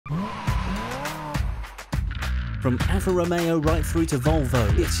From Alpha Romeo right through to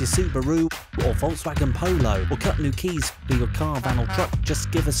Volvo, it's your Subaru or Volkswagen Polo, or cut new keys for your car, van or truck,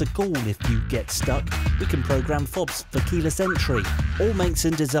 just give us a call if you get stuck. We can program fobs for keyless entry. All makes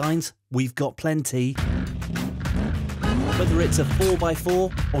and designs, we've got plenty. Whether it's a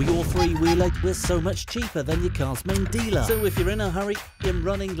 4x4 or your three-wheeler, we're so much cheaper than your car's main dealer. So if you're in a hurry and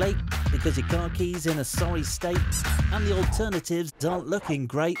running late because your car key's in a sorry state and the alternatives aren't looking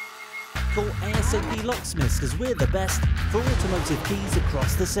great, call ASAP Locksmiths because we're the best for automotive keys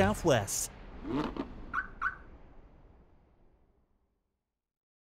across the southwest.